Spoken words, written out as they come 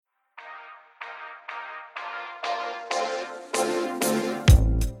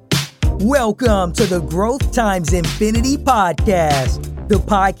Welcome to the Growth Times Infinity podcast, the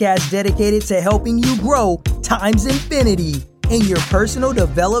podcast dedicated to helping you grow times infinity in your personal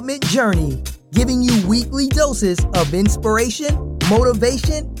development journey, giving you weekly doses of inspiration,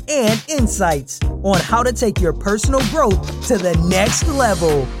 motivation, and insights on how to take your personal growth to the next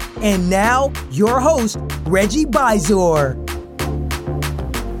level. And now, your host, Reggie Bizor.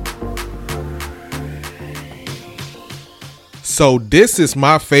 So this is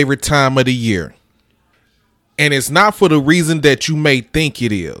my favorite time of the year. And it's not for the reason that you may think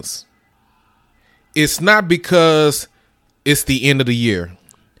it is. It's not because it's the end of the year.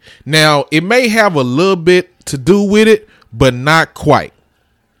 Now, it may have a little bit to do with it, but not quite.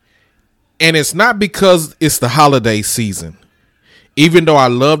 And it's not because it's the holiday season. Even though I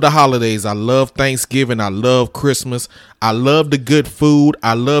love the holidays, I love Thanksgiving, I love Christmas, I love the good food,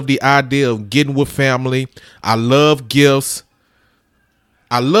 I love the idea of getting with family, I love gifts,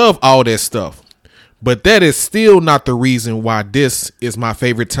 I love all that stuff. But that is still not the reason why this is my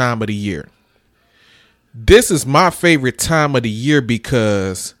favorite time of the year. This is my favorite time of the year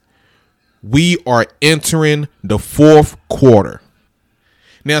because we are entering the fourth quarter.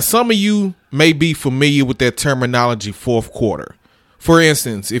 Now, some of you may be familiar with that terminology, fourth quarter. For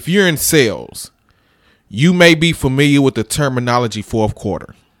instance, if you're in sales, you may be familiar with the terminology fourth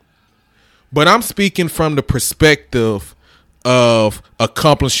quarter. But I'm speaking from the perspective of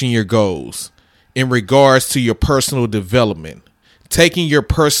accomplishing your goals in regards to your personal development, taking your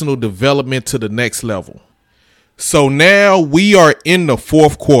personal development to the next level. So now we are in the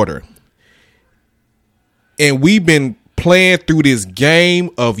fourth quarter, and we've been playing through this game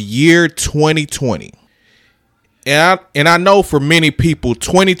of year 2020. And I know for many people,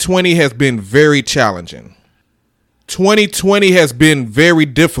 2020 has been very challenging. 2020 has been very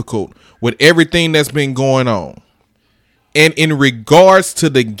difficult with everything that's been going on. And in regards to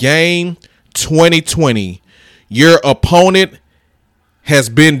the game 2020, your opponent has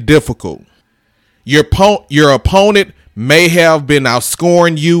been difficult. Your opponent may have been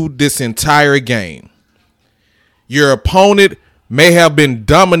outscoring you this entire game. Your opponent may have been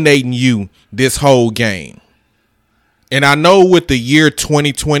dominating you this whole game. And I know with the year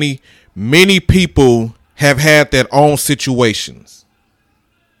 2020, many people have had their own situations.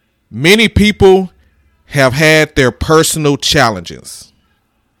 Many people have had their personal challenges.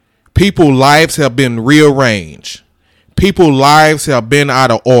 People's lives have been rearranged. People's lives have been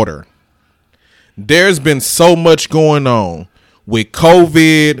out of order. There's been so much going on with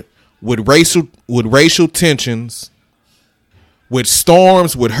COVID, with racial tensions, with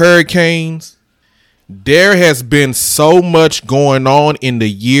storms, with hurricanes. There has been so much going on in the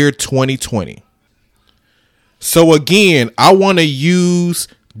year 2020. So again, I want to use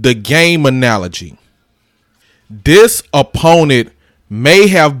the game analogy. This opponent may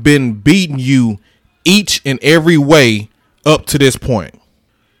have been beating you each and every way up to this point.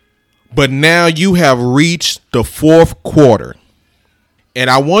 But now you have reached the fourth quarter. And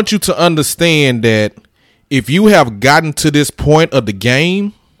I want you to understand that if you have gotten to this point of the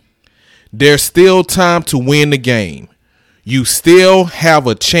game, there's still time to win the game. You still have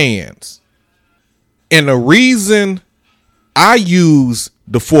a chance. And the reason I use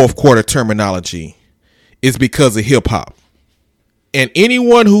the fourth quarter terminology is because of hip hop. And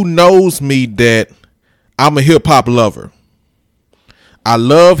anyone who knows me that I'm a hip hop lover. I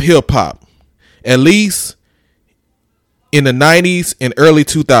love hip hop, at least in the 90s and early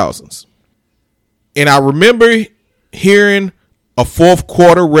 2000s. And I remember hearing a fourth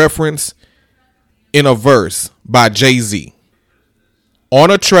quarter reference in a verse by Jay-Z.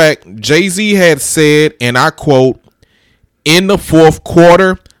 On a track, Jay-Z had said, and I quote, "In the fourth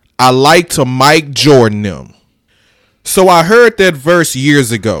quarter, I like to Mike Jordan them." So I heard that verse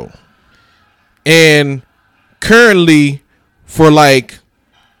years ago. And currently, for like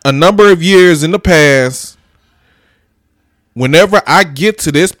a number of years in the past, whenever I get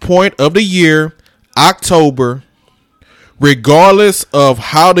to this point of the year, October, regardless of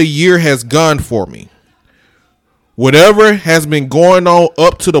how the year has gone for me, whatever has been going on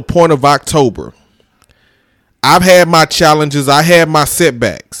up to the point of October, I've had my challenges, I had my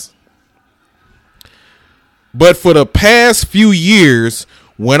setbacks. But for the past few years,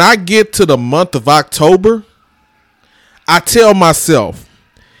 when I get to the month of October, I tell myself,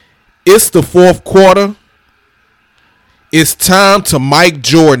 it's the fourth quarter. It's time to Mike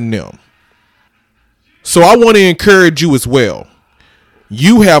Jordan them. So I want to encourage you as well.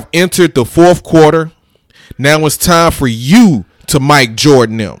 You have entered the fourth quarter. Now it's time for you to Mike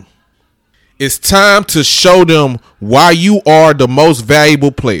Jordan them. It's time to show them why you are the most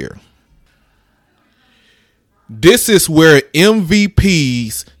valuable player. This is where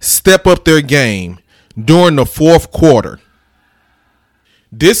MVPs step up their game during the fourth quarter.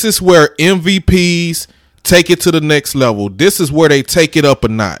 This is where MVPs take it to the next level. This is where they take it up a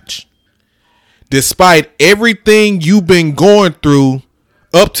notch. Despite everything you've been going through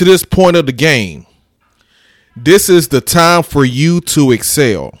up to this point of the game, this is the time for you to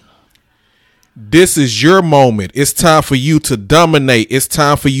excel. This is your moment. It's time for you to dominate. It's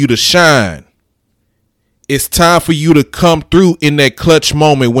time for you to shine. It's time for you to come through in that clutch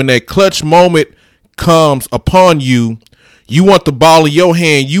moment. When that clutch moment comes upon you, you want the ball in your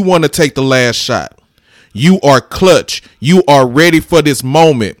hand. You want to take the last shot. You are clutch. You are ready for this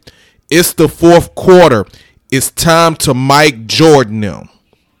moment. It's the fourth quarter. It's time to Mike Jordan them.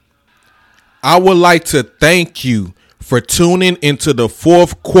 I would like to thank you for tuning into the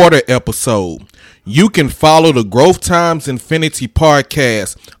fourth quarter episode. You can follow the Growth Times Infinity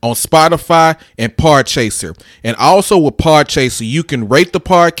podcast on Spotify and Podchaser. And also with Podchaser, you can rate the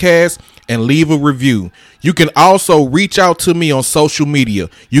podcast and leave a review. You can also reach out to me on social media.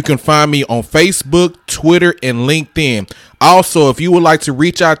 You can find me on Facebook, Twitter, and LinkedIn. Also, if you would like to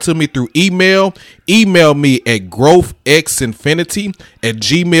reach out to me through email me at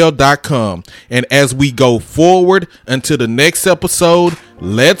growthxinfinity@gmail.com. And as we go forward until the next episode,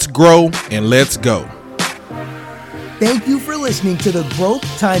 let's grow and let's go. Thank you for listening to the Growth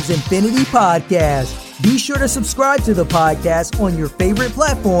Times Infinity podcast. Be sure to subscribe to the podcast on your favorite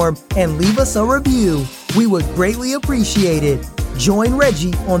platform and leave us a review. We would greatly appreciate it. Join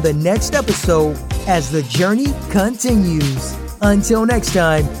Reggie on the next episode as the journey continues. Until next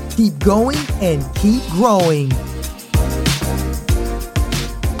time, keep going and keep growing.